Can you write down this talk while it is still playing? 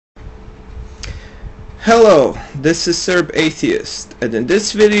Hello, this is Serb Atheist, and in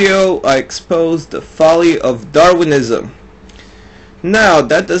this video I expose the folly of Darwinism. Now,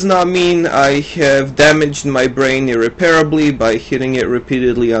 that does not mean I have damaged my brain irreparably by hitting it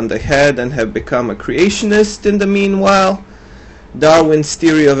repeatedly on the head and have become a creationist in the meanwhile. Darwin's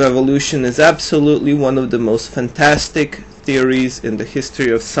theory of evolution is absolutely one of the most fantastic theories in the history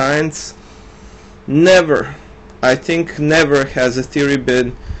of science. Never, I think never has a theory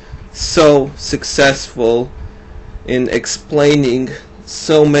been so successful in explaining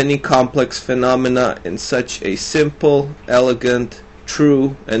so many complex phenomena in such a simple, elegant,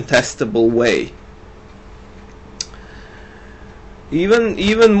 true, and testable way.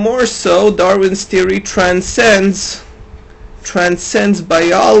 Even more so, Darwin's theory transcends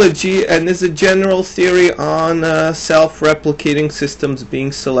biology and is a general theory on self-replicating systems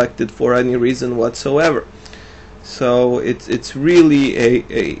being selected for any reason whatsoever. So it's really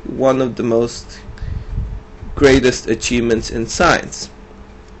a one of the most greatest achievements in science.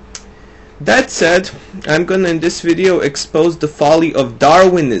 That said, I'm going to in this video expose the folly of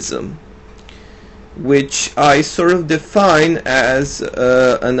Darwinism, which I sort of define as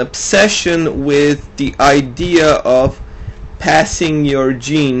an obsession with the idea of passing your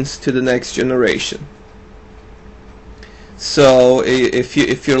genes to the next generation. So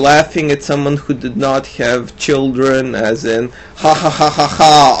if you're laughing at someone who did not have children, as in ha ha ha ha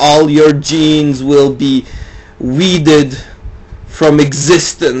ha, all your genes will be weeded from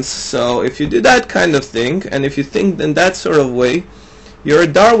existence. So if you do that kind of thing, and if you think in that sort of way, you're a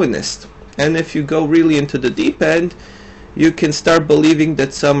Darwinist. And if you go really into the deep end, you can start believing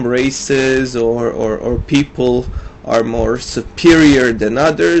that some races or people are more superior than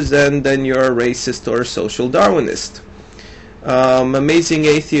others, and then you're a racist or a social Darwinist. Amazing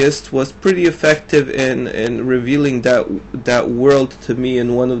Atheist was pretty effective in revealing that world to me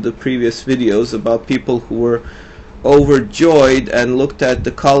in one of the previous videos about people who were overjoyed and looked at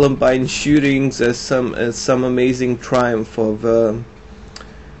the Columbine shootings as some amazing triumph of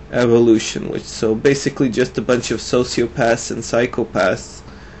evolution, which so basically just a bunch of sociopaths and psychopaths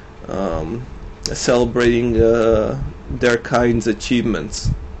celebrating their kind's achievements.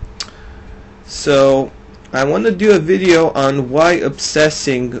 So I want to do a video on why you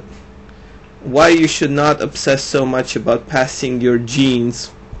should not obsess so much about passing your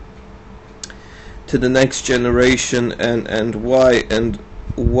genes to the next generation, and why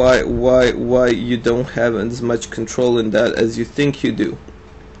you don't have as much control in that as you think you do.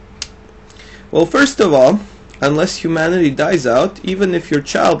 Well, first of all, unless humanity dies out, even if you're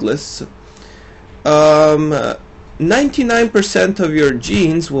childless, 99% of your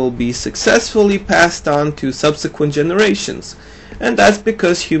genes will be successfully passed on to subsequent generations, and that's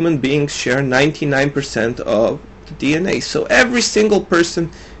because human beings share 99% of the DNA. So every single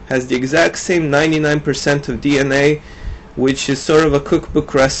person has the exact same 99% of DNA, which is sort of a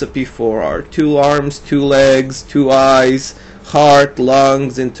cookbook recipe for our 2 arms, 2 legs, 2 eyes, heart,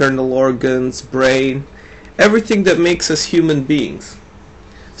 lungs, internal organs, brain, everything that makes us human beings.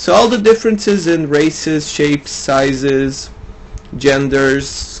 So all the differences in races, shapes, sizes,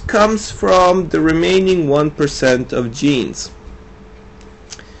 genders comes from the remaining 1% of genes.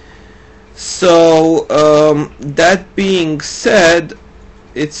 So that being said,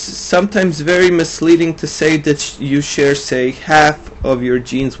 it's sometimes very misleading to say that you share, say, half of your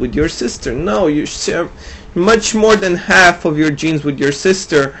genes with your sister. No, you share much more than half of your genes with your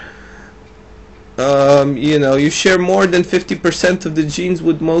sister. You share more than 50% of the genes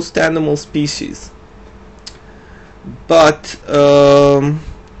with most animal species. But the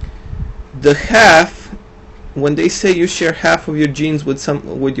half, when they say you share half of your genes with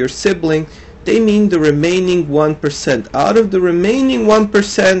your sibling, they mean the remaining 1%. Out of the remaining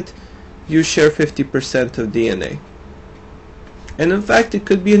 1%, you share 50% of DNA. And in fact, it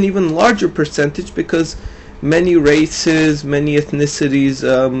could be an even larger percentage, because many races, many ethnicities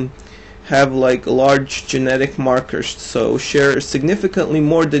have like large genetic markers, so share significantly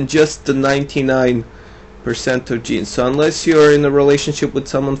more than just the 99% of genes. So unless you're in a relationship with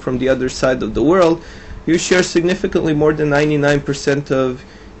someone from the other side of the world, you share significantly more than 99% of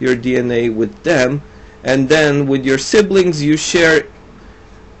your DNA with them. And then with your siblings, you share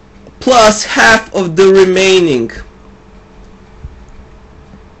plus half of the remaining.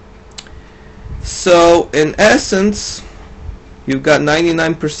 So in essence, you've got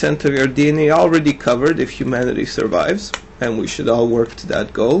 99% of your DNA already covered if humanity survives, and we should all work to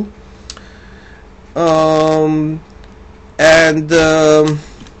that goal. And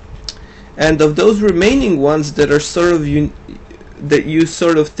of those remaining ones that are sort of that you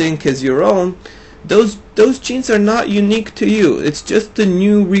sort of think as your own, those genes are not unique to you. It's just a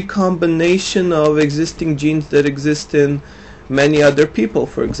new recombination of existing genes that exist in many other people.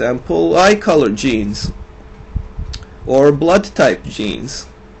 For example, eye color genes or blood type genes.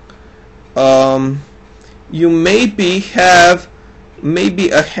 You maybe have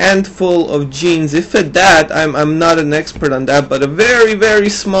a handful of genes, if at that. I'm not an expert on that, but a very, very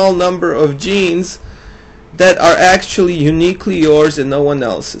small number of genes that are actually uniquely yours and no one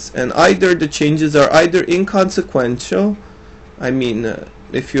else's. And either the changes are either inconsequential, I mean,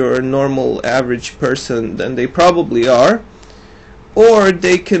 if you're a normal average person, then they probably are, or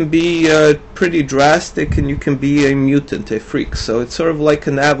they can be pretty drastic and you can be a mutant, a freak. So it's sort of like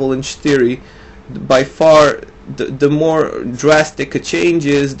an avalanche theory. By far, the more drastic a change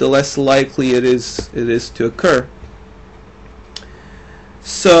is, the less likely it is to occur.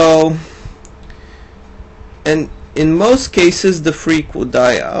 So, and in most cases the freak will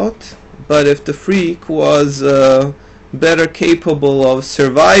die out, but if the freak was better capable of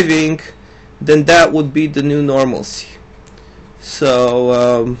surviving, then that would be the new normalcy.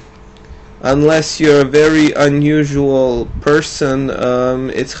 So unless you're a very unusual person,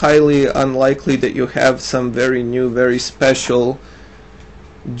 it's highly unlikely that you have some very new, very special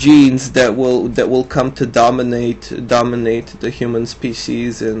genes that will come to dominate the human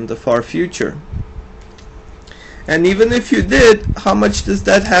species in the far future. And even if you did, how much does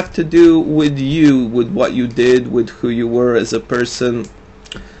that have to do with you, with what you did, with who you were as a person?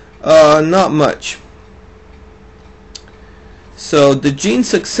 Not much. So the gene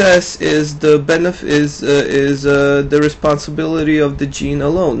success is the the responsibility of the gene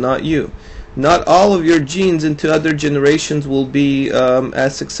alone, not you. Not all of your genes into other generations will be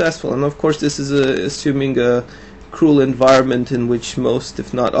as successful, and of course this is assuming a cruel environment in which most,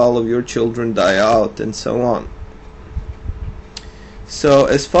 if not all, of your children die out, and so on. So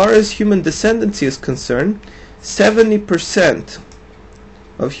as far as human descendancy is concerned, 70%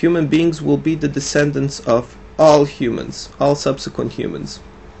 of human beings will be the descendants of all humans, all subsequent humans.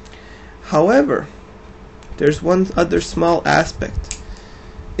 However, there's one other small aspect.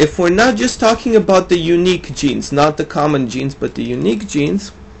 If we're not just talking about the unique genes, not the common genes, but the unique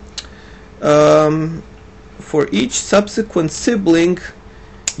genes, for each subsequent sibling,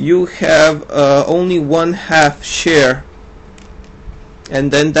 you have only 1/2 share,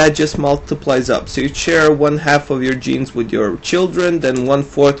 and then that just multiplies up. So you share 1/2 of your genes with your children, then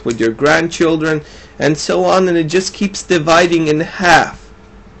 1/4 with your grandchildren, and so on, and it just keeps dividing in half.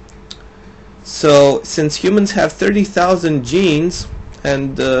 So since humans have 30,000 genes,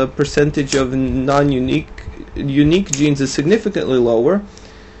 and the percentage of unique genes is significantly lower,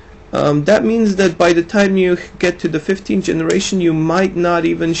 that means that by the time you get to the 15th generation, you might not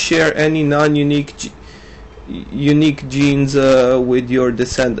even share any unique genes with your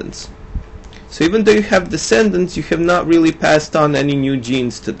descendants. So even though you have descendants, you have not really passed on any new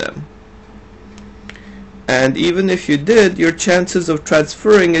genes to them. And even if you did, your chances of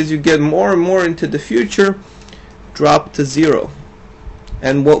transferring as you get more and more into the future drop to 0.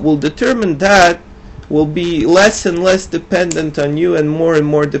 And what will determine that will be less and less dependent on you and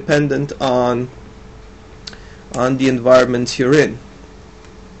more dependent on the environments you're in.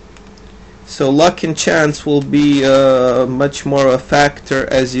 So luck and chance will be much more a factor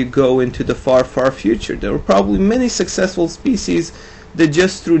as you go into the far future. There were probably many successful species that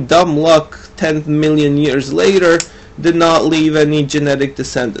just through dumb luck 10 million years later did not leave any genetic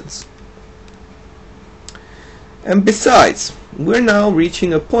descendants. And besides, we're now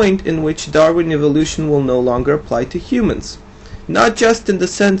reaching a point in which Darwin evolution will no longer apply to humans. Not just in the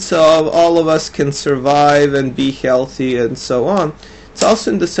sense of all of us can survive and be healthy and so on. It's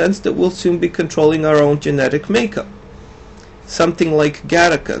also in the sense that we'll soon be controlling our own genetic makeup. Something like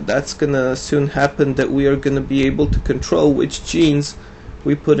Gattaca, that's going to soon happen, that we are going to be able to control which genes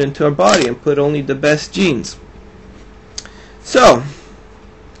we put into our body and put only the best genes. So,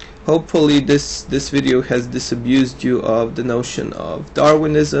 hopefully this video has disabused you of the notion of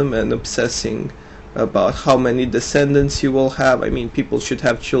Darwinism and obsessing about how many descendants you will have. I mean, people should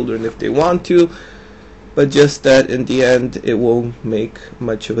have children if they want to, but just that in the end it won't make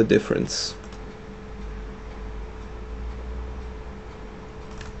much of a difference.